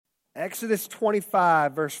Exodus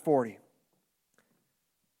 25, verse 40.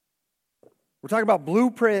 We're talking about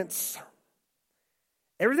blueprints.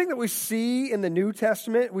 Everything that we see in the New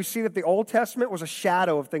Testament, we see that the Old Testament was a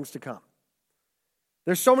shadow of things to come.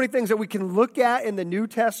 There's so many things that we can look at in the New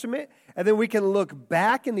Testament, and then we can look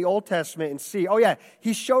back in the Old Testament and see, oh yeah,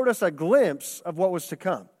 he showed us a glimpse of what was to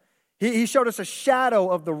come. He showed us a shadow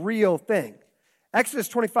of the real thing. Exodus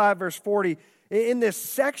 25, verse 40, in this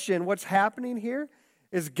section, what's happening here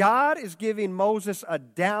is God is giving Moses a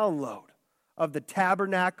download of the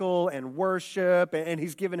tabernacle and worship, and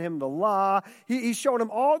he's given him the law. He's showing him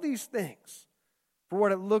all these things for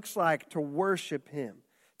what it looks like to worship him,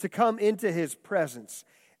 to come into his presence.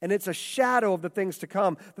 And it's a shadow of the things to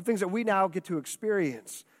come, the things that we now get to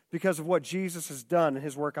experience because of what Jesus has done in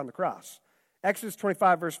his work on the cross. Exodus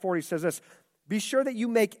 25, verse 40 says this, "Be sure that you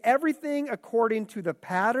make everything according to the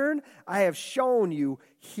pattern I have shown you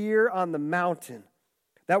here on the mountain."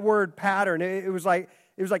 That word pattern, it was like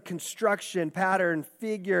construction, pattern,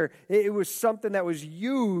 figure. It was something that was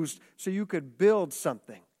used so you could build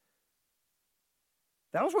something.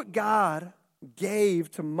 That was what God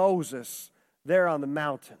gave to Moses there on the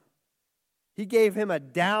mountain. He gave him a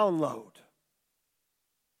download.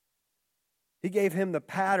 He gave him the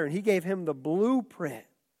pattern. He gave him the blueprint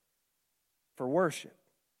for worship.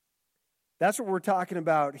 That's what we're talking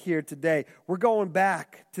about here today. We're going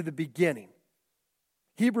back to the beginning.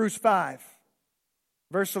 Hebrews 5,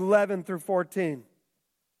 verse 11 through 14.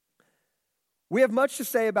 We have much to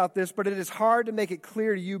say about this, but it is hard to make it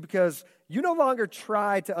clear to you because you no longer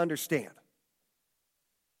try to understand.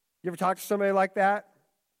 You ever talk to somebody like that?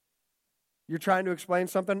 You're trying to explain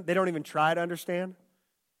something, they don't even try to understand.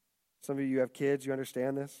 Some of you have kids, you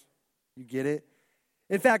understand this. You get it.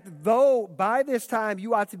 In fact, though by this time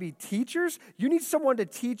you ought to be teachers, you need someone to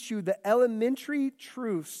teach you the elementary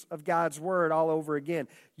truths of God's word all over again.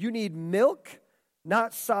 You need milk,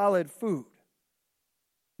 not solid food.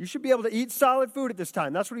 You should be able to eat solid food at this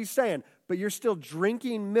time. That's what he's saying. But you're still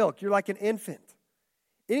drinking milk. You're like an infant.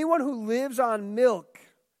 Anyone who lives on milk,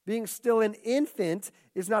 being still an infant,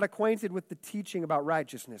 is not acquainted with the teaching about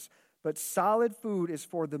righteousness. But solid food is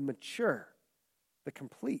for the mature, the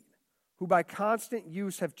complete, who by constant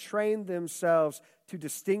use have trained themselves to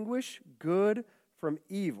distinguish good from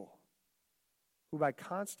evil. Who by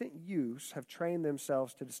constant use have trained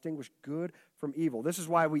themselves to distinguish good from evil. This is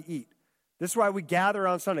why we eat. This is why we gather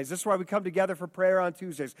on Sundays. This is why we come together for prayer on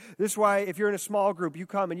Tuesdays. This is why if you're in a small group, you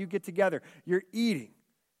come and you get together. You're eating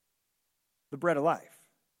the bread of life.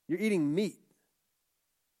 You're eating meat.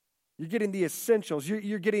 You're getting the essentials.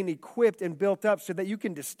 You're getting equipped and built up so that you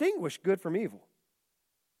can distinguish good from evil.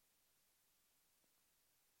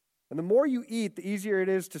 And the more you eat, the easier it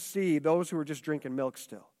is to see those who are just drinking milk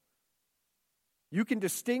still. You can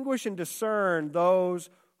distinguish and discern those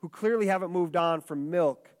who clearly haven't moved on from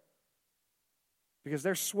milk because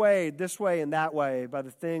they're swayed this way and that way by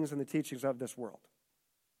the things and the teachings of this world.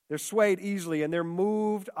 They're swayed easily and they're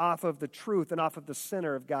moved off of the truth and off of the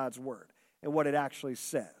center of God's word and what it actually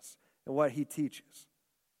says and what he teaches.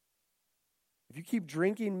 If you keep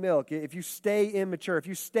drinking milk, if you stay immature, if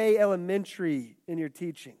you stay elementary in your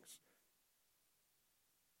teachings,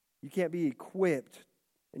 you can't be equipped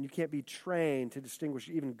and you can't be trained to distinguish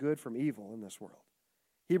even good from evil in this world.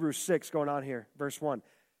 Hebrews 6 going on here, verse 1.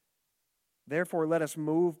 Therefore, let us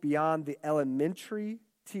move beyond the elementary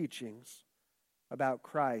teachings about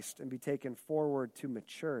Christ and be taken forward to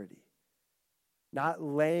maturity, not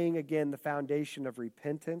laying again the foundation of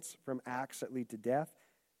repentance from acts that lead to death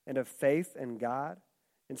and of faith in God,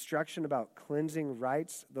 instruction about cleansing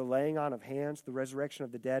rites, the laying on of hands, the resurrection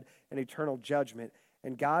of the dead, and eternal judgment,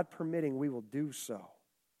 and God permitting, we will do so.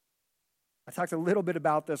 I talked a little bit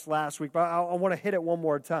about this last week, but I want to hit it one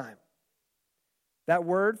more time. That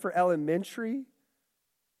word for elementary,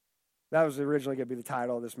 that was originally going to be the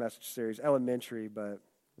title of this message series, elementary, but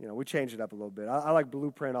we changed it up a little bit. I like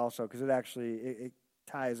blueprint also because it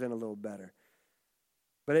ties in a little better.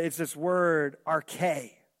 But it's this word,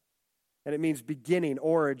 arche, and it means beginning,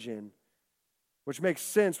 origin, which makes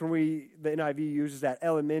sense when the NIV uses that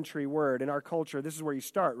elementary word. In our culture, this is where you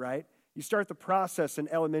start, right? You start the process in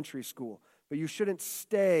elementary school. But you shouldn't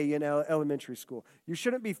stay in elementary school. You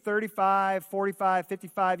shouldn't be 35, 45,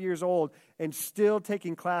 55 years old and still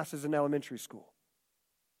taking classes in elementary school.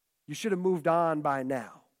 You should have moved on by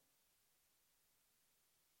now.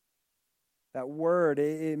 That word,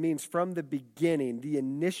 it means from the beginning, the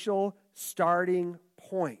initial starting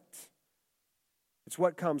point. It's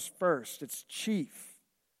what comes first. It's chief.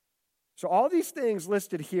 So all these things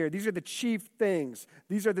listed here, these are the chief things.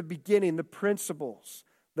 These are the beginning, the principles.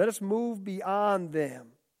 Let us move beyond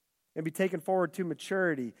them and be taken forward to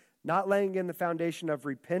maturity, not laying in the foundation of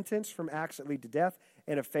repentance from acts that lead to death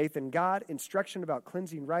and of faith in God, instruction about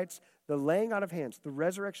cleansing rites, the laying on of hands, the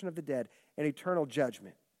resurrection of the dead, and eternal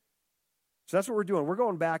judgment. So that's what we're doing. We're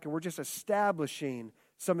going back and we're just establishing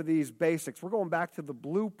some of these basics. We're going back to the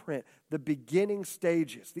blueprint, the beginning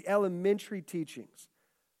stages, the elementary teachings.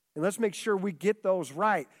 And let's make sure we get those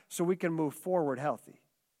right so we can move forward healthy.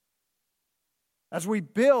 As we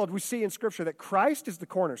build, we see in Scripture that Christ is the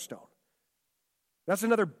cornerstone. That's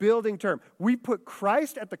another building term. We put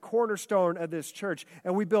Christ at the cornerstone of this church,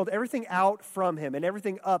 and we build everything out from Him and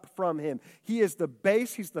everything up from Him. He is the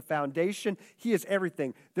base. He's the foundation. He is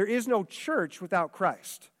everything. There is no church without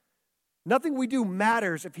Christ. Nothing we do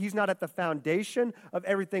matters if He's not at the foundation of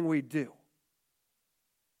everything we do.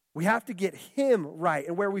 We have to get Him right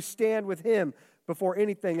and where we stand with Him before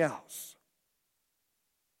anything else.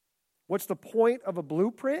 What's the point of a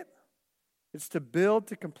blueprint? It's to build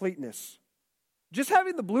to completeness. Just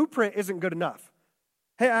having the blueprint isn't good enough.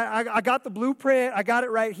 Hey, I got the blueprint. I got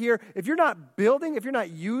it right here. If you're not building, if you're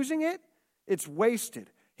not using it, it's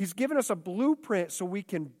wasted. He's given us a blueprint so we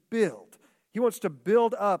can build. He wants to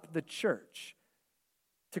build up the church,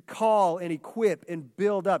 to call and equip and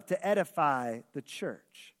build up, to edify the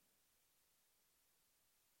church.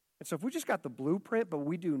 And so if we just got the blueprint but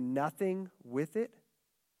we do nothing with it,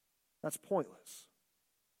 that's pointless.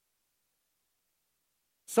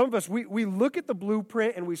 Some of us, we look at the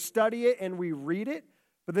blueprint and we study it and we read it,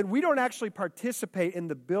 but then we don't actually participate in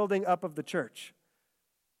the building up of the church.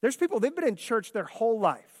 There's people, they've been in church their whole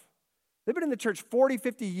life. They've been in the church 40,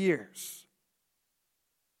 50 years.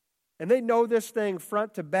 And they know this thing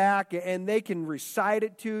front to back, and they can recite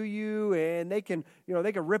it to you, and they can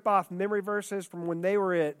rip off memory verses from when they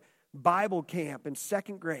were at Bible camp in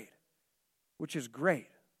second grade, which is great.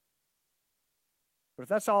 But if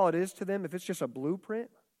that's all it is to them, if it's just a blueprint,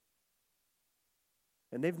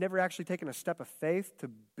 and they've never actually taken a step of faith to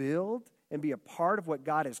build and be a part of what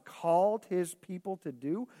God has called His people to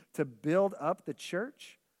do, to build up the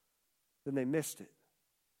church, then they missed it.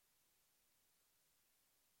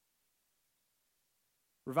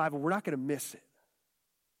 Revival, we're not going to miss it.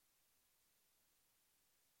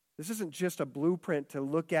 This isn't just a blueprint to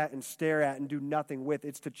look at and stare at and do nothing with.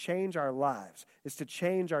 It's to change our lives. It's to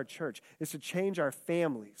change our church. It's to change our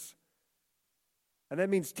families. And that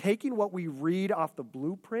means taking what we read off the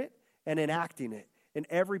blueprint and enacting it in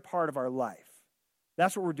every part of our life.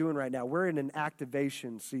 That's what we're doing right now. We're in an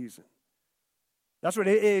activation season. That's what,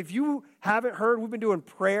 if you haven't heard, we've been doing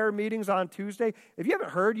prayer meetings on Tuesday. If you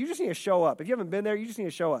haven't heard, you just need to show up. If you haven't been there, you just need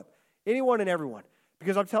to show up. Anyone and everyone.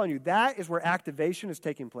 Because I'm telling you, that is where activation is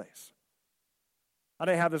taking place. I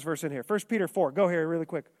didn't have this verse in here. 1 Peter 4. Go here really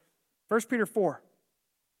quick. 1 Peter 4.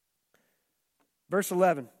 Verse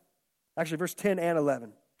 11. Actually, verse 10 and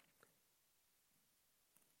 11.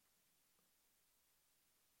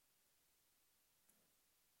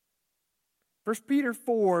 First Peter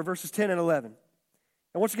 4, verses 10 and 11.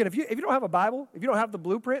 And once again, if you don't have a Bible, if you don't have the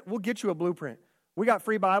blueprint, we'll get you a blueprint. We got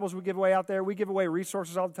free Bibles we give away out there. We give away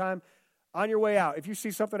resources all the time. On your way out, if you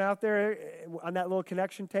see something out there on that little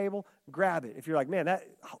connection table, grab it. If you're like, man, the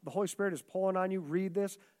Holy Spirit is pulling on you, read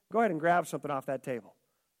this, go ahead and grab something off that table.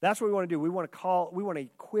 That's what we want to do. We want to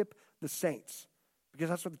equip the saints, because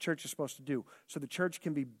that's what the church is supposed to do, so the church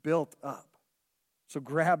can be built up. So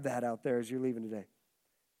grab that out there as you're leaving today.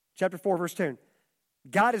 Chapter 4, verse 10.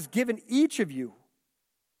 God has given each of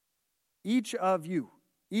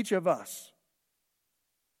us,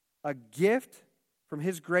 a gift from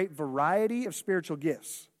His great variety of spiritual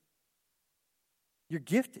gifts. You're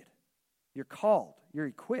gifted. You're called. You're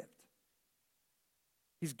equipped.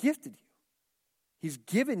 He's gifted you. He's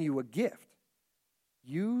given you a gift.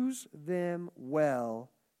 Use them well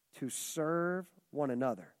to serve one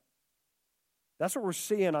another. That's what we're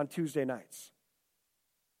seeing on Tuesday nights.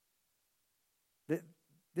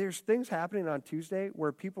 There's things happening on Tuesday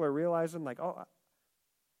where people are realizing, like, oh,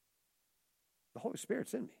 the Holy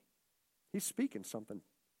Spirit's in me. He's speaking something.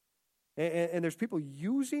 And there's people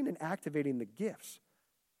using and activating the gifts.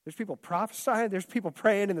 There's people prophesying. There's people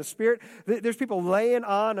praying in the Spirit. There's people laying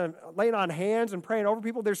on hands and praying over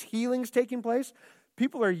people. There's healings taking place.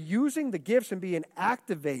 People are using the gifts and being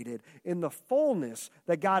activated in the fullness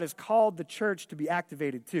that God has called the church to be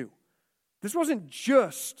activated to. This wasn't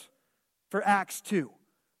just for Acts 2.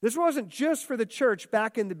 This wasn't just for the church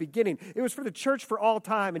back in the beginning. It was for the church for all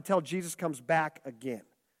time until Jesus comes back again.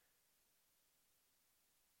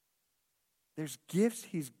 There's gifts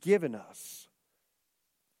He's given us.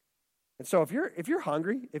 And so if you're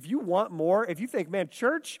hungry, if you want more, if you think, man,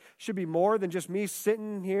 church should be more than just me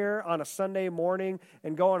sitting here on a Sunday morning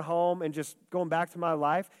and going home and just going back to my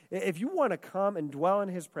life, if you want to come and dwell in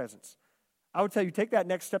his presence, I would tell you, take that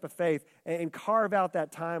next step of faith and carve out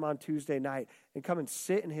that time on Tuesday night and come and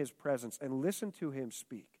sit in his presence and listen to him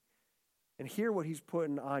speak and hear what he's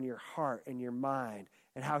putting on your heart and your mind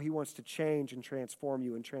and how he wants to change and transform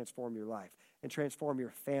you and transform your life and transform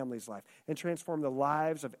your family's life and transform the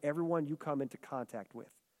lives of everyone you come into contact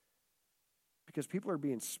with. Because people are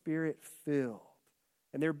being spirit-filled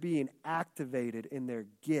and they're being activated in their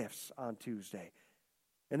gifts on Tuesday.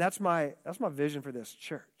 And that's my vision for this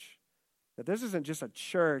church. That this isn't just a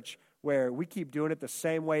church where we keep doing it the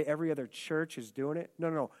same way every other church is doing it.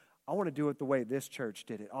 No. I want to do it the way this church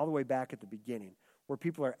did it, all the way back at the beginning, where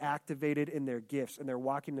people are activated in their gifts and they're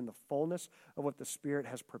walking in the fullness of what the Spirit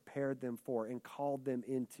has prepared them for and called them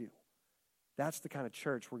into. That's the kind of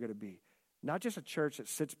church we're going to be. Not just a church that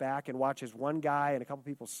sits back and watches one guy and a couple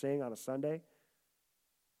people sing on a Sunday.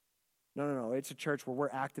 No. It's a church where we're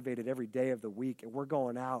activated every day of the week and we're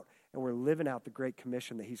going out and we're living out the Great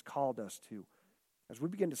Commission that he's called us to. As we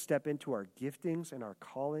begin to step into our giftings and our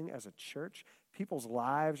calling as a church, people's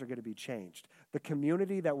lives are going to be changed. The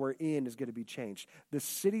community that we're in is going to be changed. The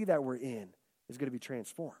city that we're in is going to be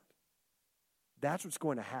transformed. That's what's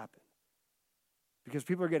going to happen. Because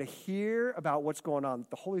people are going to hear about what's going on.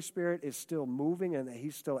 The Holy Spirit is still moving and that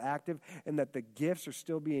he's still active and that the gifts are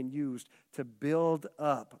still being used to build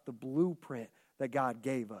up the blueprint that God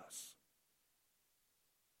gave us.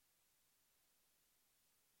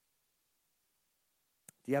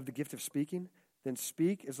 Do you have the gift of speaking? Then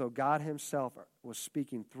speak as though God himself was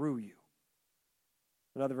speaking through you.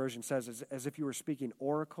 Another version says, as if you were speaking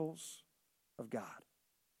oracles of God.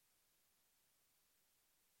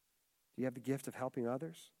 Do you have the gift of helping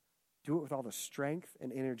others? Do it with all the strength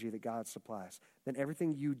and energy that God supplies. Then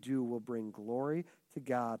everything you do will bring glory to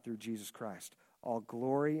God through Jesus Christ. All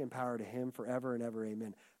glory and power to him forever and ever.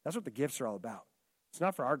 Amen. That's what the gifts are all about. It's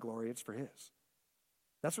not for our glory, it's for his.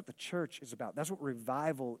 That's what the church is about. That's what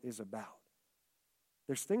revival is about.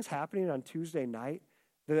 There's things happening on Tuesday night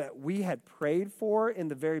that we had prayed for in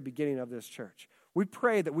the very beginning of this church. We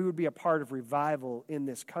prayed that we would be a part of revival in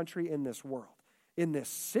this country, in this world, in this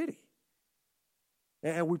city.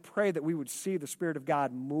 And we prayed that we would see the Spirit of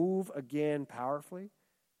God move again powerfully.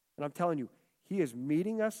 And I'm telling you, he is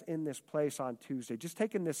meeting us in this place on Tuesday, just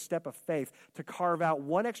taking this step of faith to carve out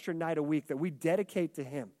one extra night a week that we dedicate to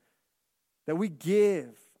him, that we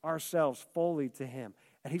give ourselves fully to him.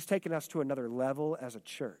 And he's taken us to another level as a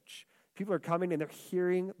church. People are coming and they're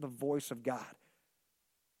hearing the voice of God.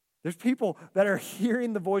 There's people that are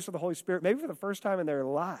hearing the voice of the Holy Spirit, maybe for the first time in their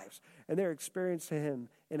lives, and they're experiencing him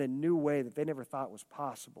in a new way that they never thought was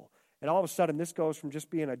possible. And all of a sudden, this goes from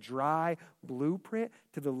just being a dry blueprint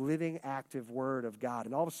to the living, active Word of God.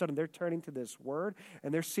 And all of a sudden, they're turning to this Word,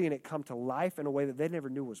 and they're seeing it come to life in a way that they never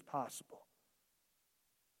knew was possible.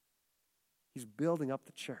 He's building up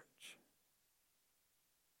the church.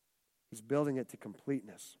 He's building it to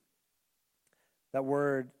completeness. That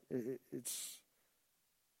word, it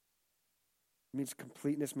means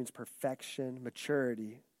completeness, means perfection,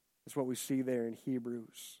 maturity. Is what we see there in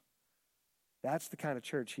Hebrews. That's the kind of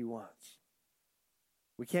church he wants.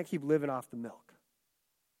 We can't keep living off the milk.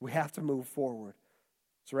 We have to move forward.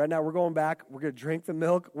 So right now we're going back. We're going to drink the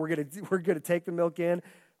milk. We're going to take the milk in,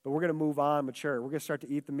 but we're going to move on, mature. We're going to start to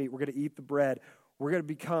eat the meat. We're going to eat the bread. We're going to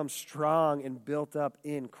become strong and built up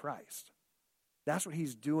in Christ. That's what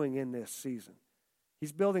he's doing in this season.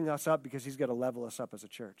 He's building us up because he's going to level us up as a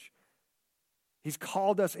church. He's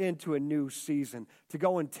called us into a new season to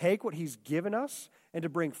go and take what he's given us and to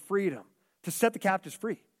bring freedom, to set the captives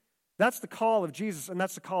free. That's the call of Jesus, and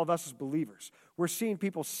that's the call of us as believers. We're seeing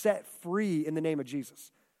people set free in the name of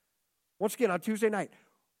Jesus. Once again, on Tuesday night,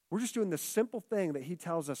 we're just doing the simple thing that he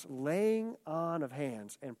tells us, laying on of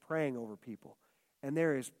hands and praying over people. And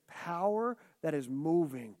there is power that is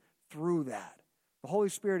moving through that. The Holy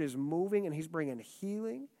Spirit is moving, and he's bringing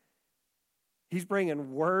healing. He's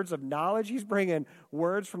bringing words of knowledge. He's bringing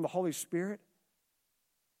words from the Holy Spirit.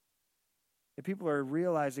 And people are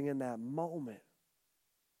realizing in that moment,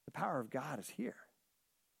 the power of God is here.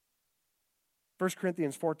 1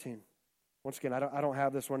 Corinthians 14. Once again, I don't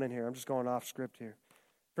have this one in here. I'm just going off script here.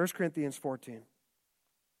 1 Corinthians 14.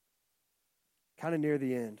 Kind of near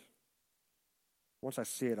the end. Once I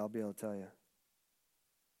see it, I'll be able to tell you.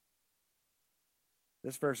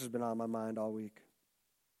 This verse has been on my mind all week.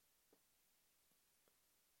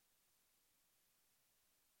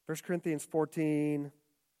 1 Corinthians 14,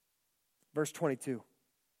 verse 22.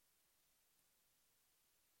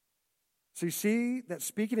 So you see that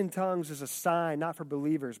speaking in tongues is a sign not for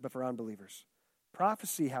believers, but for unbelievers.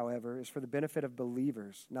 Prophecy, however, is for the benefit of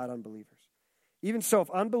believers, not unbelievers. Even so, if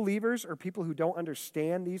unbelievers or people who don't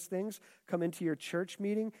understand these things come into your church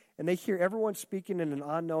meeting and they hear everyone speaking in an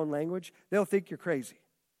unknown language, they'll think you're crazy.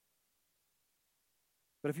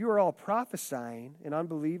 But if you are all prophesying and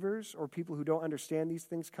unbelievers or people who don't understand these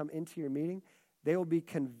things come into your meeting, they will be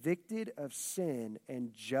convicted of sin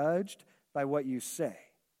and judged by what you say.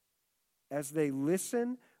 As they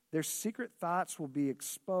listen, their secret thoughts will be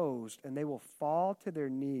exposed, and they will fall to their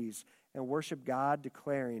knees and worship God,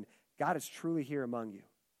 declaring, God is truly here among you.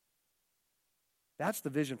 That's the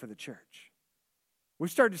vision for the church. We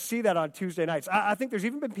started to see that on Tuesday nights. I think there's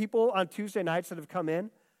even been people on Tuesday nights that have come in,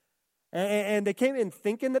 and they came in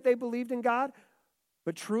thinking that they believed in God,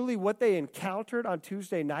 but truly what they encountered on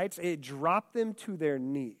Tuesday nights, it dropped them to their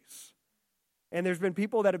knees. And there's been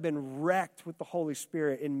people that have been wrecked with the Holy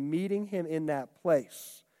Spirit in meeting Him in that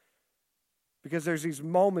place. Because there's these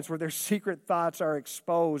moments where their secret thoughts are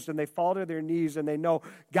exposed and they fall to their knees and they know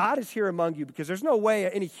God is here among you, because there's no way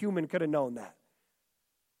any human could have known that.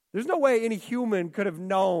 There's no way any human could have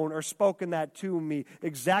known or spoken that to me,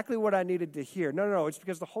 exactly what I needed to hear. No. It's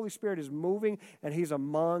because the Holy Spirit is moving and He's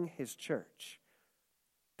among His church.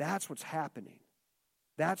 That's what's happening.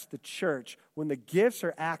 That's the church. When the gifts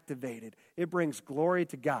are activated, it brings glory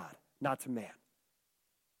to God, not to man.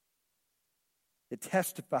 It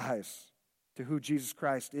testifies to who Jesus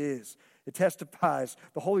Christ is. It testifies,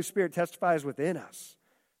 the Holy Spirit testifies within us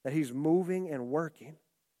that He's moving and working.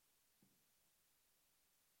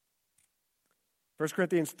 1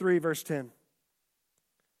 Corinthians 3, verse 10.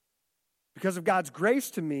 Because of God's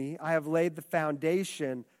grace to me, I have laid the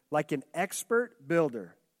foundation like an expert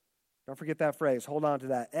builder. Don't forget that phrase. Hold on to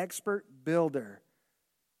that. Expert builder.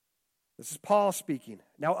 This is Paul speaking.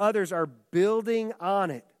 Now others are building on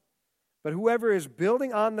it. But whoever is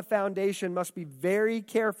building on the foundation must be very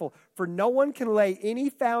careful, for no one can lay any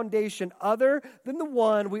foundation other than the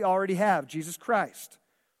one we already have, Jesus Christ.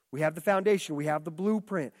 We have the foundation. We have the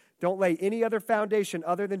blueprint. Don't lay any other foundation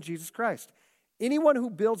other than Jesus Christ. Anyone who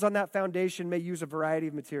builds on that foundation may use a variety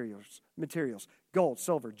of materials, gold,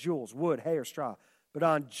 silver, jewels, wood, hay, or straw. But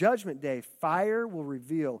on Judgment Day, fire will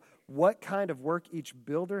reveal what kind of work each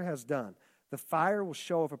builder has done. The fire will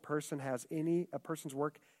show if a person's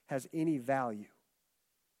work has any value.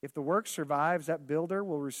 If the work survives, that builder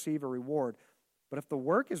will receive a reward. But if the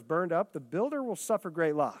work is burned up, the builder will suffer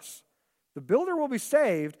great loss. The builder will be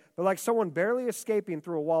saved, but like someone barely escaping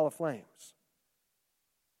through a wall of flames.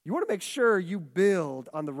 You want to make sure you build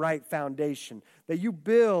on the right foundation, that you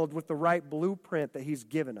build with the right blueprint that He's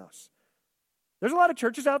given us. There's a lot of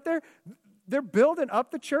churches out there, they're building up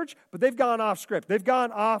the church, but they've gone off script. They've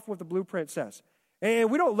gone off what the blueprint says. And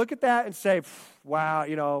we don't look at that and say,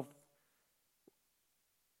 wow,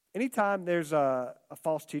 anytime there's a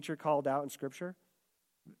false teacher called out in Scripture,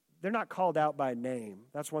 they're not called out by name.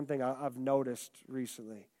 That's one thing I've noticed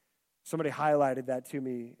recently. Somebody highlighted that to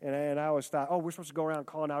me, and I always thought, we're supposed to go around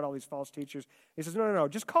calling out all these false teachers. He says, no,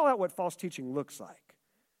 just call out what false teaching looks like,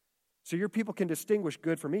 so your people can distinguish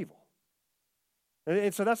good from evil.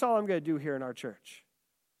 And so that's all I'm going to do here in our church.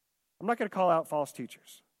 I'm not going to call out false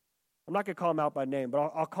teachers. I'm not going to call them out by name, but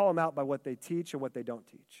I'll call them out by what they teach and what they don't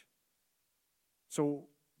teach. So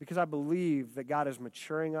because I believe that God is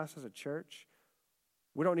maturing us as a church,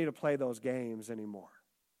 we don't need to play those games anymore.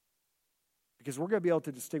 Because we're going to be able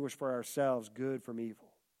to distinguish for ourselves good from evil.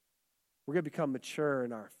 We're going to become mature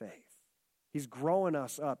in our faith. He's growing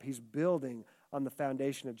us up. He's building on the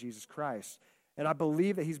foundation of Jesus Christ. And I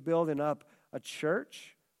believe that He's building up a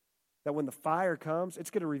church that when the fire comes,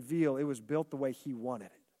 it's going to reveal it was built the way He wanted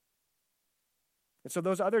it. And so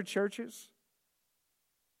those other churches,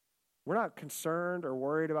 we're not concerned or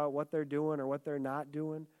worried about what they're doing or what they're not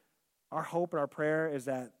doing. Our hope and our prayer is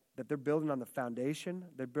that they're building on the foundation.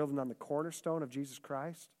 They're building on the cornerstone of Jesus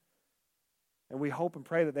Christ. And we hope and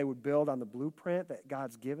pray that they would build on the blueprint that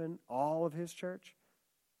God's given all of His church.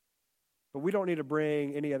 But we don't need to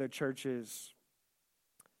bring any other church's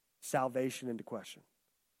salvation into question.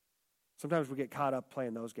 Sometimes we get caught up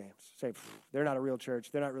playing those games. Say, they're not a real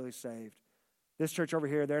church. They're not really saved. This church over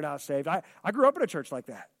here, they're not saved. I grew up in a church like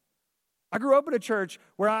that. I grew up in a church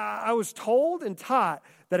where I was told and taught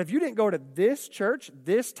that if you didn't go to this church,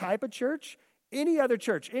 this type of church, any other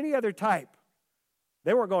church, any other type,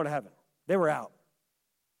 they weren't going to heaven. They were out.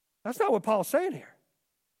 That's not what Paul's saying here.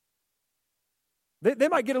 They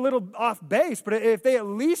might get a little off base, but if they at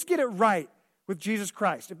least get it right with Jesus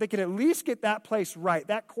Christ, if they can at least get that place right,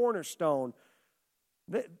 that cornerstone,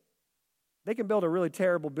 they can build a really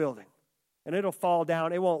terrible building. And it'll fall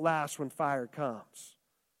down. It won't last when fire comes.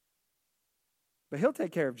 But he'll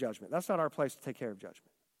take care of judgment. That's not our place to take care of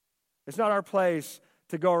judgment. It's not our place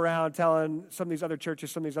to go around telling some of these other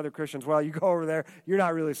churches, some of these other Christians, well, you go over there, you're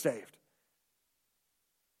not really saved.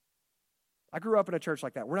 I grew up in a church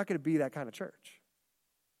like that. We're not going to be that kind of church.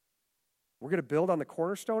 We're going to build on the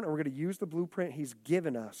cornerstone, and we're going to use the blueprint he's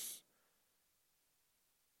given us.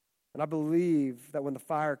 And I believe that when the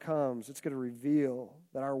fire comes, it's going to reveal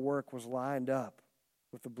that our work was lined up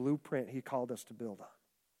with the blueprint he called us to build on.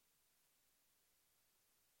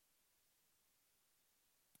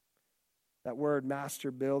 That word master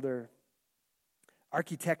builder,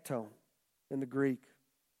 architecton in the Greek,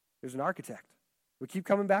 there's an architect. We keep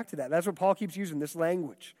coming back to that. That's what Paul keeps using, this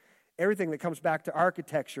language. Everything that comes back to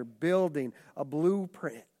architecture, building, a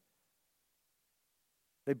blueprint.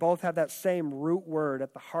 They both have that same root word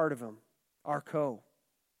at the heart of them, archo.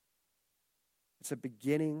 It's a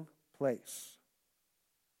beginning place.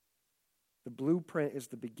 The blueprint is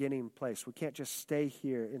the beginning place. We can't just stay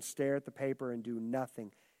here and stare at the paper and do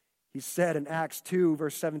nothing. He said in Acts 2,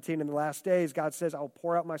 verse 17, in the last days, God says, I will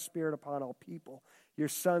pour out my spirit upon all people. Your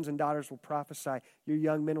sons and daughters will prophesy. Your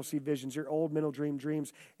young men will see visions. Your old men will dream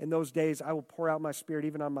dreams. In those days, I will pour out my spirit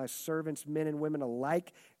even on my servants, men and women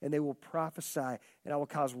alike, and they will prophesy. And I will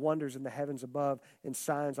cause wonders in the heavens above and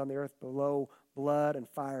signs on the earth below, blood and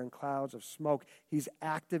fire and clouds of smoke. He's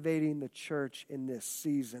activating the church in this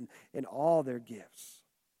season in all their gifts.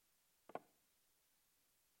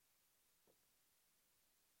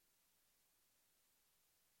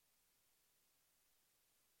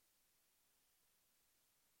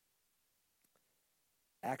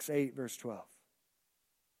 Acts 8, verse 12.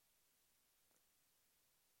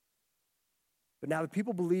 But now the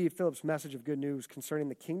people believed Philip's message of good news concerning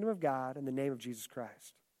the kingdom of God and the name of Jesus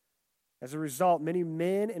Christ. As a result, many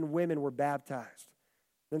men and women were baptized.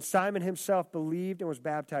 Then Simon himself believed and was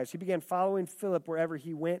baptized. He began following Philip wherever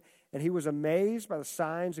he went, and he was amazed by the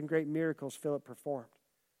signs and great miracles Philip performed.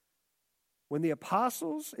 When the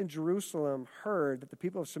apostles in Jerusalem heard that the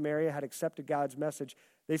people of Samaria had accepted God's message,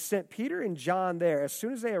 they sent Peter and John there. As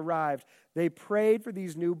soon as they arrived, they prayed for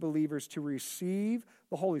these new believers to receive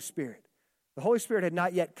the Holy Spirit. The Holy Spirit had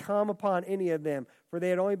not yet come upon any of them, for they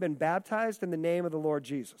had only been baptized in the name of the Lord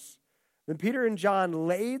Jesus. Then Peter and John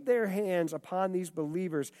laid their hands upon these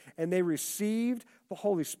believers, and they received the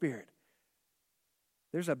Holy Spirit.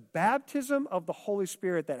 There's a baptism of the Holy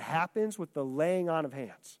Spirit that happens with the laying on of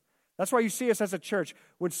hands. That's why you see us as a church.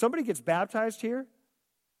 When somebody gets baptized here,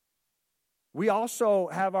 we also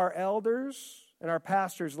have our elders and our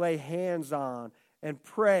pastors lay hands on and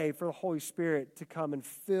pray for the Holy Spirit to come and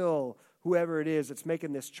fill whoever it is that's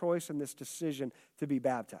making this choice and this decision to be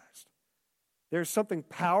baptized. There's something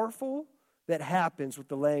powerful that happens with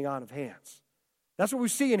the laying on of hands. That's what we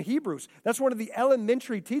see in Hebrews. That's one of the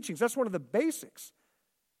elementary teachings. That's one of the basics.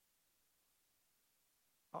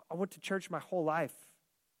 I went to church my whole life,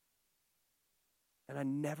 and I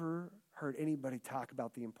never heard anybody talk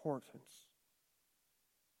about the importance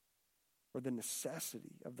or the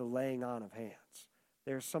necessity of the laying on of hands.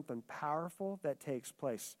 There's something powerful that takes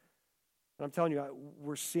place. And I'm telling you,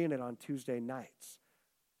 we're seeing it on Tuesday nights.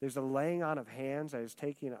 There's a laying on of hands that is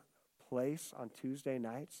taking place on Tuesday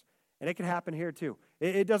nights. And it can happen here too.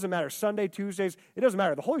 It doesn't matter. Sunday, Tuesdays, it doesn't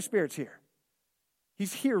matter. The Holy Spirit's here.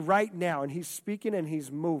 He's here right now, and he's speaking and he's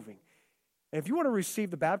moving. And if you want to receive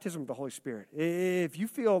the baptism of the Holy Spirit, if you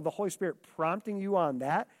feel the Holy Spirit prompting you on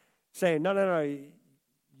that, saying, no,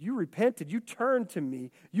 you repented, you turned to me,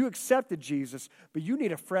 you accepted Jesus, but you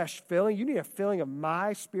need a fresh filling, you need a filling of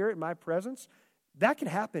my Spirit, my presence, that can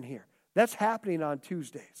happen here. That's happening on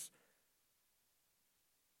Tuesdays.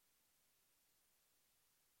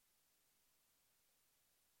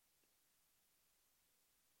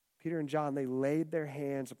 Peter and John, they laid their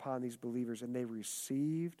hands upon these believers and they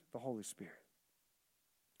received the Holy Spirit.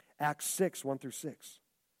 Acts 6, 1 through 6.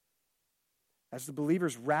 As the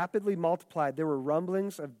believers rapidly multiplied, there were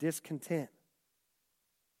rumblings of discontent.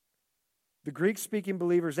 The Greek-speaking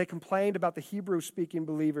believers, they complained about the Hebrew-speaking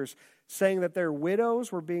believers, saying that their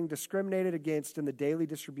widows were being discriminated against in the daily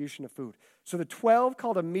distribution of food. So the 12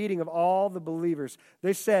 called a meeting of all the believers.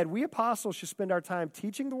 They said, we apostles should spend our time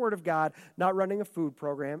teaching the Word of God, not running a food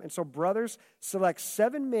program. And so brothers, select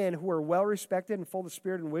 7 men who are well-respected and full of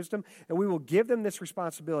spirit and wisdom, and we will give them this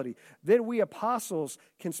responsibility. Then we apostles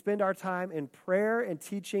can spend our time in prayer and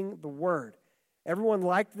teaching the Word. Everyone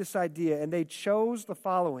liked this idea, and they chose the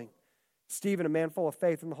following: Stephen, a man full of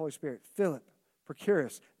faith in the Holy Spirit; Philip,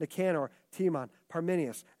 Prochorus, Nicanor, Timon,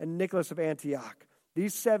 Parmenius, and Nicholas of Antioch.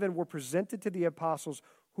 These 7 were presented to the apostles,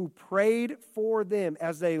 who prayed for them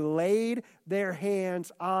as they laid their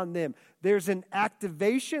hands on them. There's an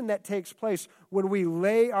activation that takes place when we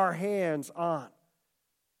lay our hands on.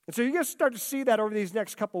 And so you're going to start to see that over these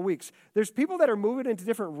next couple weeks. There's people that are moving into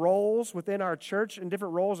different roles within our church and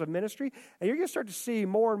different roles of ministry, and you're going to start to see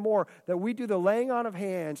more and more that we do the laying on of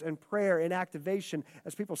hands and prayer and activation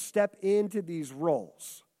as people step into these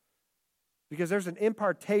roles. Because there's an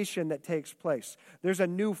impartation that takes place. There's a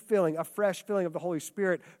new filling, a fresh filling of the Holy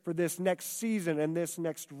Spirit for this next season and this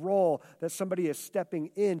next role that somebody is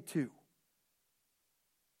stepping into.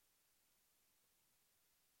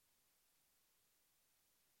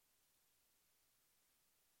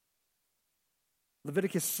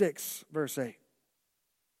 Leviticus 6, verse 8.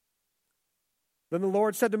 Then the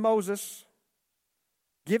Lord said to Moses,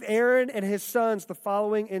 give Aaron and his sons the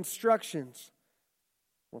following instructions.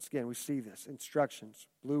 Once again, we see this. Instructions,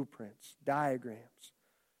 blueprints, diagrams.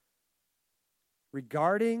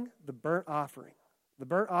 Regarding the burnt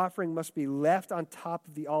offering must be left on top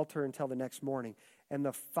of the altar until the next morning. And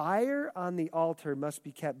the fire on the altar must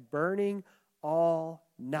be kept burning all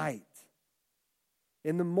night.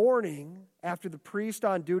 In the morning, after the priest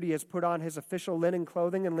on duty has put on his official linen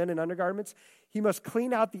clothing and linen undergarments, he must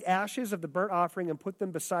clean out the ashes of the burnt offering and put them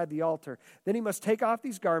beside the altar. Then he must take off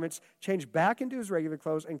these garments, change back into his regular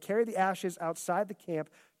clothes, and carry the ashes outside the camp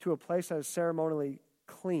to a place that is ceremonially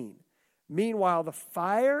clean. Meanwhile, the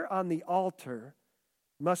fire on the altar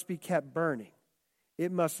must be kept burning.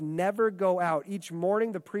 It must never go out. Each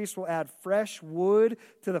morning, the priest will add fresh wood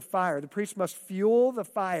to the fire. The priest must fuel the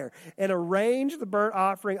fire and arrange the burnt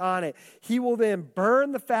offering on it. He will then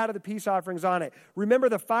burn the fat of the peace offerings on it. Remember,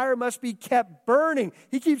 the fire must be kept burning.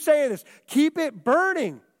 He keeps saying this. Keep it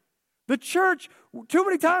burning. The church, too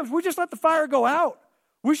many times, we just let the fire go out.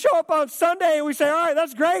 We show up on Sunday and we say, all right,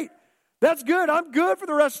 that's great. That's good. I'm good for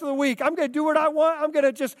the rest of the week. I'm going to do what I want. I'm going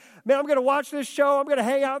to watch this show. I'm going to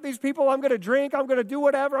hang out with these people. I'm going to drink. I'm going to do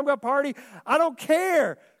whatever. I'm going to party. I don't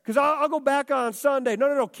care because I'll go back on Sunday.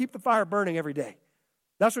 No. Keep the fire burning every day.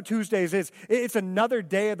 That's what Tuesdays is. It's another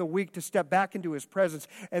day of the week to step back into His presence,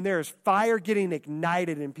 and there is fire getting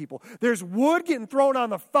ignited in people. There's wood getting thrown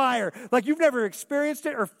on the fire like you've never experienced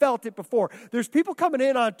it or felt it before. There's people coming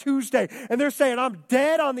in on Tuesday, and they're saying, I'm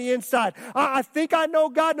dead on the inside. I think I know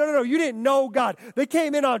God. No, you didn't know God. They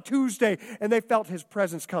came in on Tuesday, and they felt His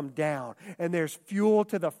presence come down, and there's fuel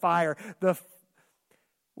to the fire.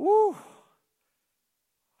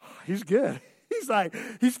 He's good.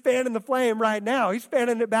 He's fanning the flame right now. He's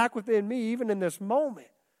fanning it back within me, even in this moment.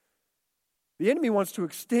 The enemy wants to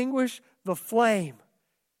extinguish the flame.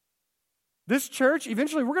 This church,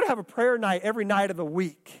 eventually, we're going to have a prayer night every night of the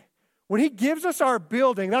week. When He gives us our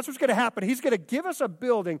building, that's what's going to happen. He's going to give us a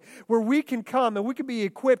building where we can come and we can be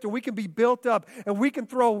equipped and we can be built up and we can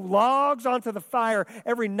throw logs onto the fire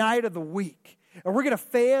every night of the week. And we're going to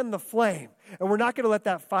fan the flame, and we're not going to let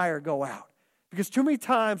that fire go out. Because too many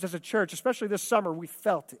times as a church, especially this summer, we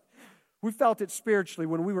felt it. We felt it spiritually.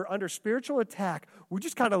 When we were under spiritual attack, we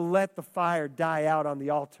just kind of let the fire die out on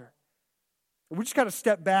the altar. And we just kind of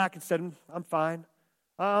stepped back and said, I'm fine.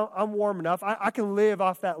 I'm warm enough. I can live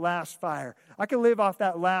off that last fire. I can live off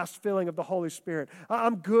that last filling of the Holy Spirit.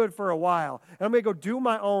 I'm good for a while. And I'm going to go do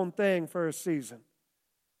my own thing for a season.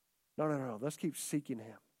 No. Let's keep seeking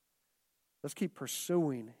Him. Let's keep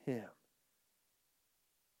pursuing Him.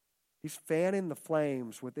 He's fanning the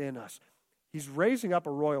flames within us. He's raising up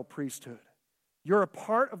a royal priesthood. You're a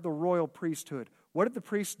part of the royal priesthood. What did the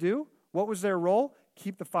priests do? What was their role?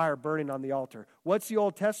 Keep the fire burning on the altar. What's the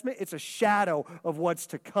Old Testament? It's a shadow of what's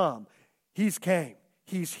to come. He's came.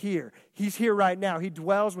 He's here. He's here right now. He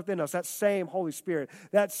dwells within us. That same Holy Spirit.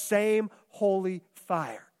 That same holy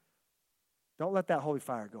fire. Don't let that holy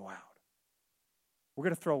fire go out. We're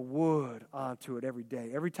going to throw wood onto it every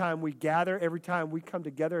day. Every time we gather, every time we come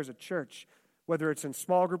together as a church, whether it's in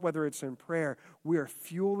small group, whether it's in prayer, we are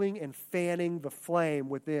fueling and fanning the flame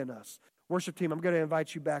within us. Worship team, I'm going to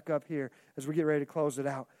invite you back up here as we get ready to close it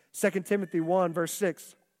out. 2 Timothy 1, verse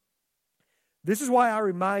 6. This is why I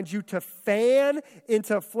remind you to fan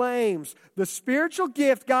into flames the spiritual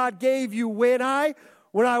gift God gave you when I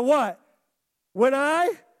what? When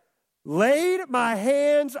I laid my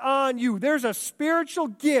hands on you. There's a spiritual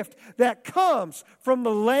gift that comes from the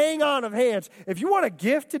laying on of hands. If you want a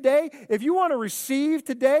gift today, if you want to receive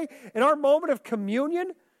today, in our moment of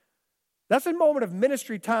communion, that's a moment of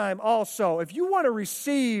ministry time also. If you want to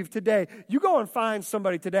receive today, you go and find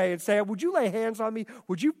somebody today and say, would you lay hands on me?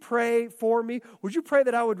 Would you pray for me? Would you pray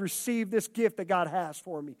that I would receive this gift that God has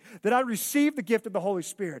for me? That I'd receive the gift of the Holy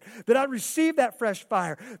Spirit? That I'd receive that fresh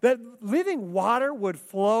fire? That living water would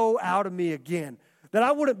flow out of me again? That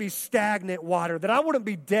I wouldn't be stagnant water? That I wouldn't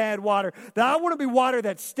be dead water? That I wouldn't be water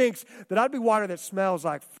that stinks? That I'd be water that smells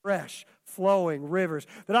like fresh, flowing rivers?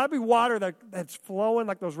 That I'd be water that's flowing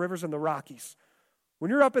like those rivers in the Rockies? When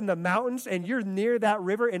you're up in the mountains and you're near that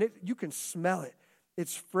river and you can smell it.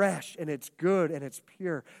 It's fresh and it's good and it's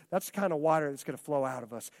pure. That's the kind of water that's going to flow out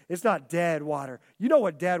of us. It's not dead water. You know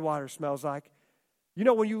what dead water smells like? You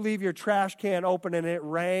know when you leave your trash can open and it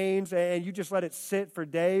rains and you just let it sit for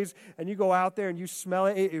days and you go out there and you smell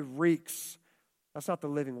it, it reeks. That's not the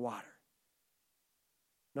living water.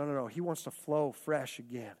 No. He wants to flow fresh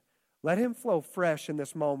again. Let him flow fresh in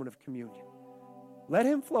this moment of communion. Let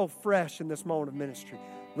him flow fresh in this moment of ministry.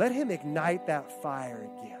 Let him ignite that fire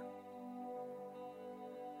again.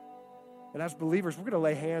 And as believers, we're going to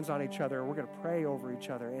lay hands on each other and we're going to pray over each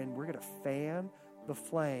other and we're going to fan the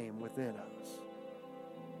flame within us.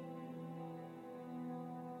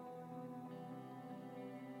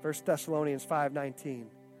 1 Thessalonians 5:19.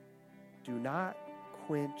 Do not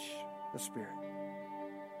quench the Spirit.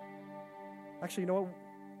 Actually, you know what?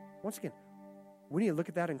 Once again, we need to look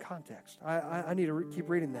at that in context. I need to keep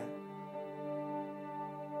reading that.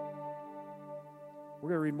 We're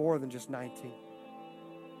going to read more than just 19.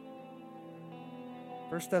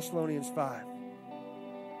 1 Thessalonians 5.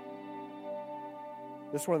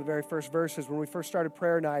 This is one of the very first verses. When we first started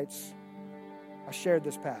prayer nights, I shared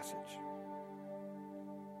this passage.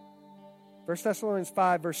 1 Thessalonians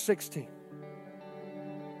 5, verse 16.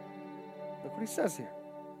 Look what he says here.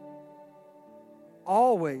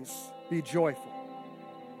 Always be joyful.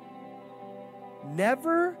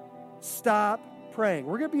 Never stop praying.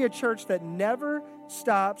 We're going to be a church that never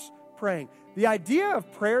stops praying. The idea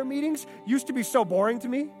of prayer meetings used to be so boring to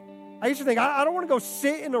me. I used to think, I don't want to go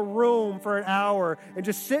sit in a room for an hour and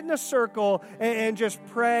just sit in a circle and just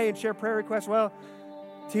pray and share prayer requests. Well,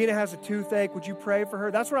 Tina has a toothache. Would you pray for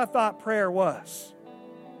her? That's what I thought prayer was.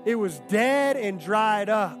 It was dead and dried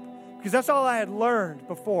up because that's all I had learned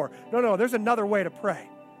before. No, there's another way to pray.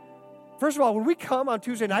 First of all, when we come on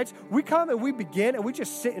Tuesday nights, we come and we begin and we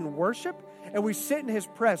just sit in worship and we sit in his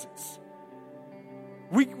presence.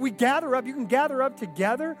 We gather up. You can gather up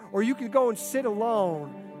together or you can go and sit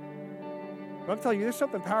alone. But I'm telling you, there's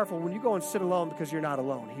something powerful when you go and sit alone because you're not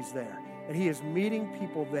alone. He's there. And he is meeting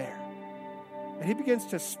people there. And he begins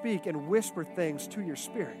to speak and whisper things to your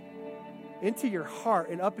spirit, into your heart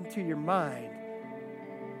and up into your mind.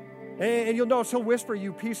 And you'll notice he'll whisper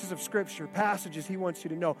you pieces of scripture, passages he wants you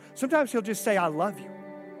to know. Sometimes he'll just say, I love you.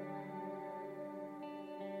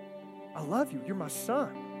 I love you. You're my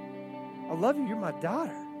son. I love you. You're my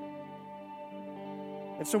daughter.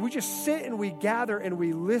 And so we just sit and we gather and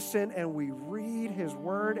we listen and we read his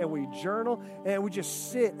word and we journal and we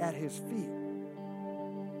just sit at his feet.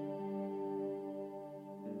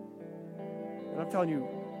 And I'm telling you,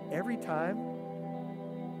 every time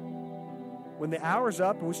when the hour's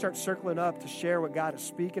up and we start circling up to share what God is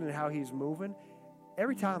speaking and how he's moving,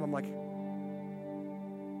 every time I'm like,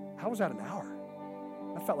 how was that an hour?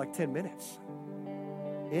 I felt like 10 minutes.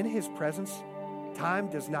 In his presence, time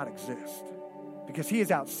does not exist because he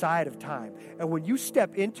is outside of time. And when you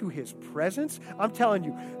step into his presence, I'm telling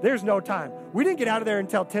you, there's no time. We didn't get out of there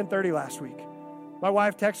until 10:30 last week. My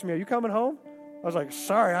wife texted me, are you coming home? I was like,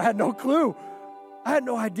 sorry, I had no clue. I had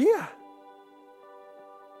no idea.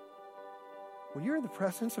 When you're in the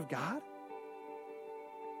presence of God,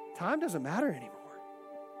 time doesn't matter anymore.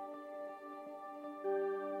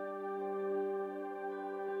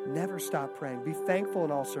 Never stop praying. Be thankful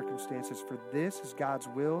in all circumstances, for this is God's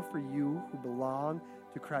will for you who belong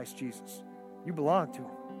to Christ Jesus. You belong to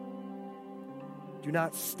him. Do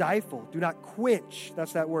not stifle. Do not quench.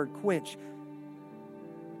 That's that word, quench.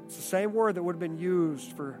 It's the same word that would have been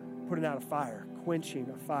used for putting out a fire, quenching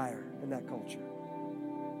a fire in that culture.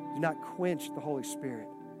 Do not quench the Holy Spirit.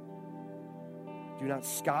 Do not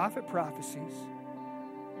scoff at prophecies.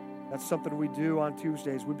 That's something we do on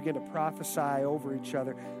Tuesdays. We begin to prophesy over each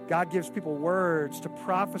other. God gives people words to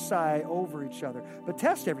prophesy over each other. But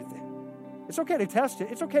test everything. It's okay to test it.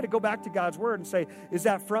 It's okay to go back to God's word and say, is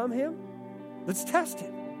that from him? Let's test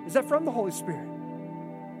it. Is that from the Holy Spirit?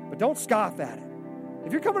 But don't scoff at it.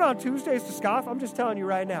 If you're coming on Tuesdays to scoff, I'm just telling you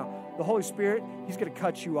right now, the Holy Spirit, he's going to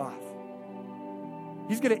cut you off.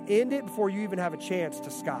 He's going to end it before you even have a chance to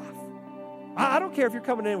scoff. I don't care if you're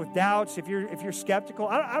coming in with doubts, if you're skeptical.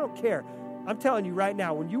 I don't care. I'm telling you right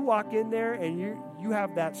now, when you walk in there and you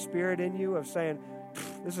have that spirit in you of saying,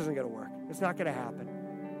 this isn't going to work. It's not going to happen.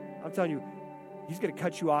 I'm telling you, he's going to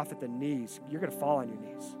cut you off at the knees. You're going to fall on your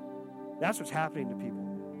knees. That's what's happening to people.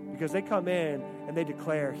 Because they come in and they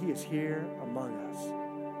declare, he is here among us.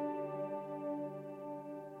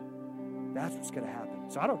 That's what's going to happen.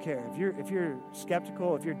 So I don't care if you're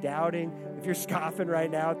skeptical, if you're doubting, if you're scoffing right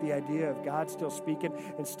now at the idea of God still speaking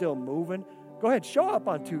and still moving. Go ahead, show up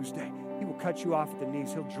on Tuesday. He will cut you off at the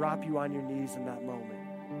knees. He'll drop you on your knees in that moment.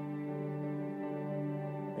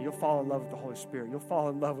 and you'll fall in love with the Holy Spirit. You'll fall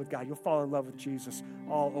in love with God. You'll fall in love with Jesus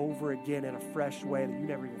all over again in a fresh way that you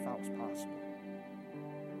never even thought was possible.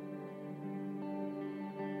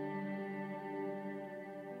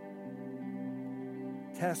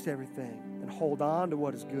 Test everything and hold on to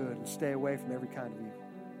what is good and stay away from every kind of evil.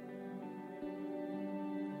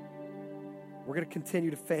 We're going to continue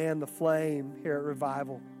to fan the flame here at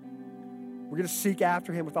Revival. We're going to seek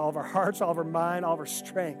after him with all of our hearts, all of our mind, all of our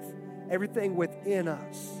strength, everything within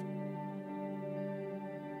us.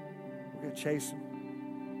 We're going to chase him.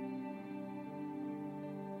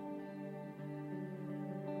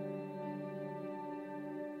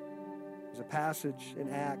 There's a passage in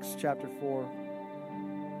Acts chapter 4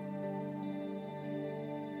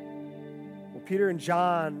 where Peter and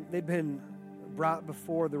John, they'd been brought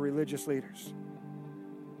before the religious leaders.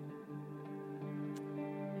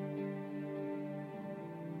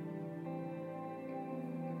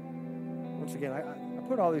 Once again, I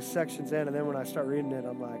put all these sections in, and then when I start reading it,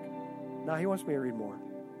 I'm like, nah, he wants me to read more.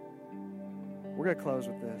 We're going to close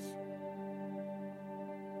with this.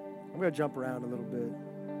 I'm going to jump around a little bit.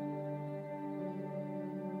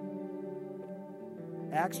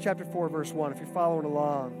 Acts chapter 4, verse 1, if you're following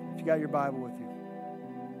along, if you got your Bible with you.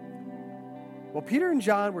 While Peter and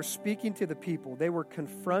John were speaking to the people, they were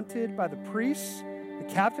confronted by the priests, the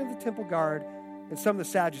captain of the temple guard, and some of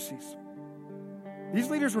the Sadducees. These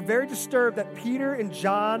leaders were very disturbed that Peter and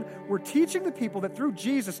John were teaching the people that through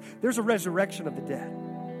Jesus, there's a resurrection of the dead.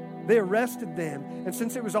 They arrested them, and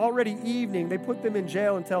since it was already evening, they put them in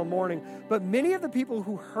jail until morning. But many of the people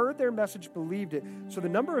who heard their message believed it. So the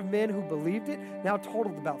number of men who believed it now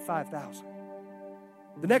totaled about 5,000.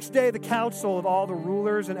 The next day, the council of all the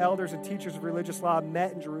rulers and elders and teachers of religious law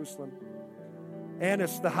met in Jerusalem.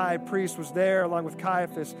 Annas, the high priest, was there along with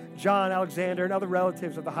Caiaphas, John, Alexander, and other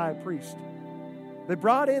relatives of the high priest. They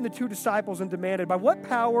brought in the two disciples and demanded, "By what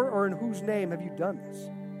power or in whose name have you done this?"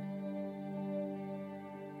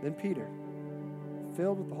 Then Peter,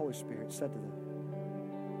 filled with the Holy Spirit, said to them,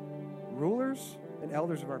 "Rulers and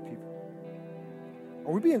elders of our people,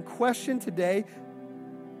 are we being questioned today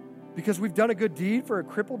because we've done a good deed for a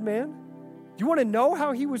crippled man? Do you want to know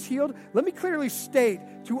how he was healed? Let me clearly state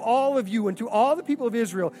to all of you and to all the people of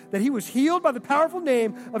Israel that he was healed by the powerful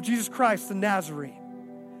name of Jesus Christ the Nazarene,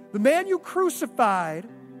 the man you crucified,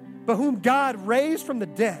 but whom God raised from the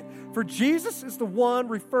dead. For Jesus is the one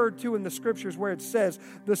referred to in the scriptures where it says,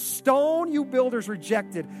 'The stone you builders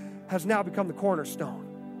rejected has now become the cornerstone.'"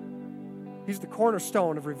 He's the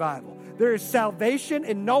cornerstone of Revival. There is salvation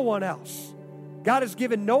in no one else. God has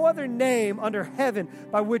given no other name under heaven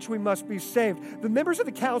by which we must be saved. The members of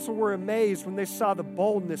the council were amazed when they saw the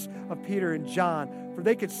boldness of Peter and John, for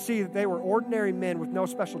they could see that they were ordinary men with no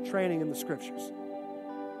special training in the scriptures.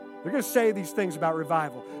 They're going to say these things about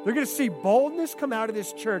Revival. They're going to see boldness come out of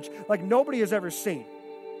this church like nobody has ever seen.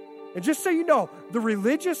 And just so you know, the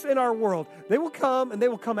religious in our world, they will come and they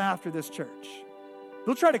will come after this church.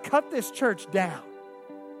 They'll try to cut this church down.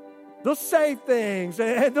 They'll say things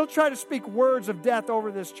and they'll try to speak words of death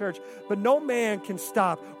over this church, but no man can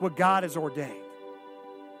stop what God has ordained.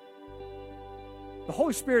 The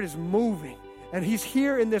Holy Spirit is moving, and he's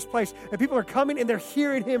here in this place, and people are coming and they're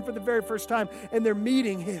hearing him for the very first time, and they're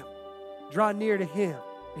meeting him. Draw near to him,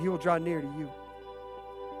 and he will draw near to you.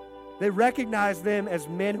 They recognize them as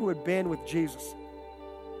men who had been with Jesus.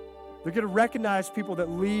 They're going to recognize people that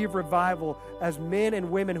leave Revival as men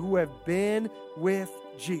and women who have been with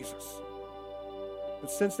Jesus. But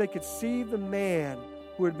since they could see the man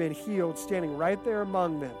who had been healed standing right there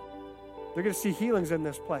among them, they're going to see healings in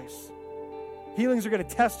this place. Healings are going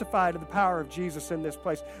to testify to the power of Jesus in this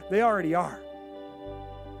place. They already are.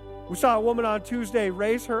 We saw a woman on Tuesday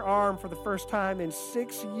raise her arm for the first time in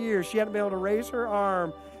 6 years. She hadn't been able to raise her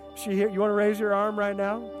arm. You want to raise your arm right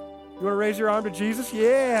now? You want to raise your arm to Jesus?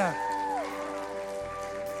 Yeah.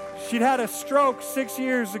 She'd had a stroke 6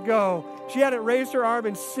 years ago. She hadn't raised her arm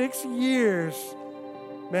in 6 years.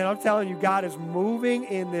 Man, I'm telling you, God is moving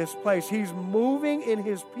in this place. He's moving in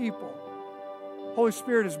his people. Holy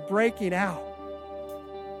Spirit is breaking out.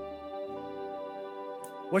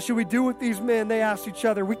 What should we do with these men? They asked each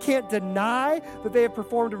other. We can't deny that they have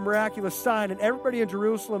performed a miraculous sign, and everybody in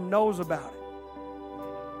Jerusalem knows about it.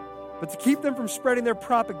 But to keep them from spreading their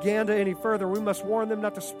propaganda any further, we must warn them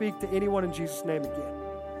not to speak to anyone in Jesus' name again.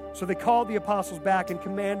 So they called the apostles back and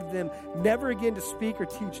commanded them never again to speak or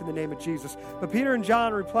teach in the name of Jesus. But Peter and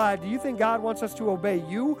John replied, "Do you think God wants us to obey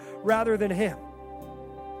you rather than him?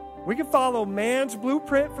 We can follow man's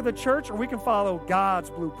blueprint for the church, or we can follow God's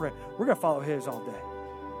blueprint. We're going to follow his all day."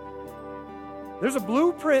 There's a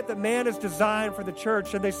blueprint that man has designed for the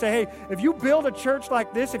church, and they say, hey, if you build a church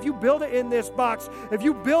like this, if you build it in this box, if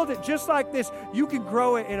you build it just like this, you can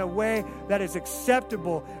grow it in a way that is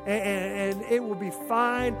acceptable, and it will be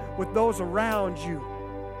fine with those around you.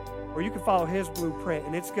 Or you can follow his blueprint,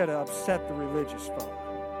 and it's going to upset the religious folk.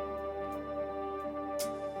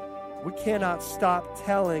 We cannot stop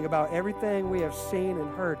telling about everything we have seen and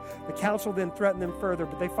heard. The council then threatened them further,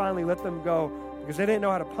 but they finally let them go because they didn't know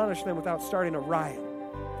how to punish them without starting a riot.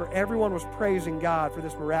 For everyone was praising God for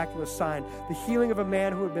this miraculous sign, the healing of a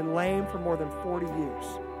man who had been lame for more than 40 years.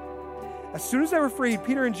 As soon as they were freed,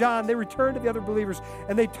 Peter and John, they returned to the other believers,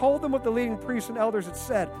 and they told them what the leading priests and elders had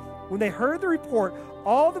said. When they heard the report,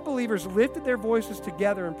 all the believers lifted their voices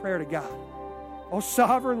together in prayer to God. O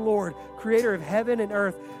sovereign Lord, creator of heaven and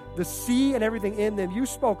earth, the sea and everything in them, you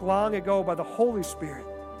spoke long ago by the Holy Spirit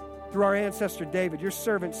through our ancestor David, your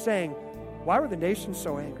servant, saying, why were the nations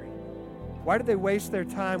so angry? Why did they waste their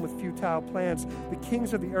time with futile plans? The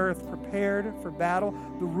kings of the earth prepared for battle.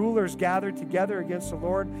 The rulers gathered together against the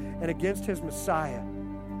Lord and against his Messiah.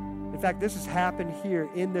 In fact, this has happened here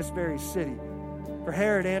in this very city. For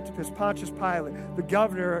Herod Antipas, Pontius Pilate, the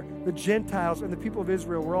governor, the Gentiles, and the people of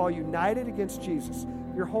Israel were all united against Jesus,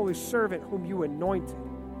 your holy servant whom you anointed.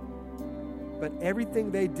 But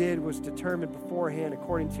everything they did was determined beforehand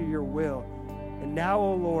according to your will. And now,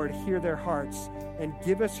 O Lord, hear their hearts and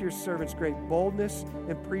give us, your servants, great boldness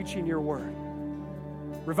in preaching your word.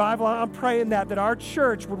 Revival, I'm praying that our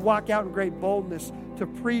church would walk out in great boldness to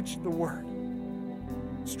preach the word.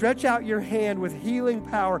 Stretch out your hand with healing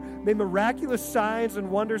power. May miraculous signs and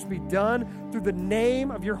wonders be done through the name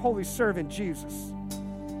of your holy servant, Jesus.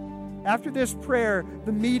 After this prayer,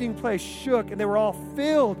 the meeting place shook, and they were all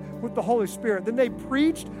filled with the Holy Spirit. Then they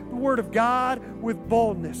preached the word of God with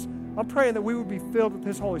boldness. I'm praying that we would be filled with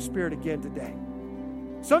his Holy Spirit again today.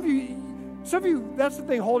 Some of you, that's the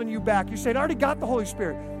thing holding you back. You say, I already got the Holy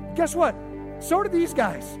Spirit. Guess what? So did these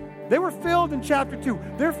guys. They were filled in chapter 2.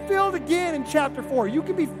 They're filled again in chapter 4. You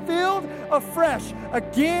can be filled afresh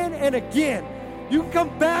again and again. You can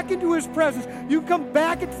come back into his presence. You can come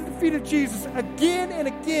back into the feet of Jesus again and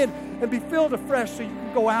again and be filled afresh so you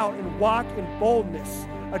can go out and walk in boldness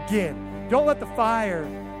again. Don't let the fire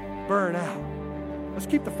burn out. Let's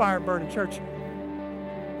keep the fire burning, church.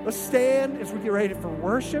 Let's stand as we get ready for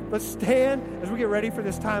worship. Let's stand as we get ready for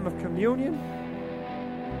this time of communion.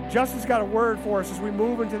 Justin's got a word for us as we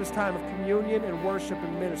move into this time of communion and worship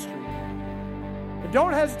and ministry. And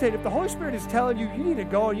don't hesitate. If the Holy Spirit is telling you you need to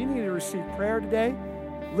go and you need to receive prayer today,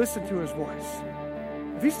 listen to his voice.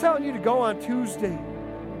 If he's telling you to go on Tuesday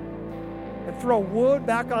and throw wood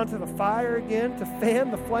back onto the fire again, to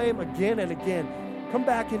fan the flame again and again, come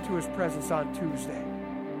back into his presence on Tuesday.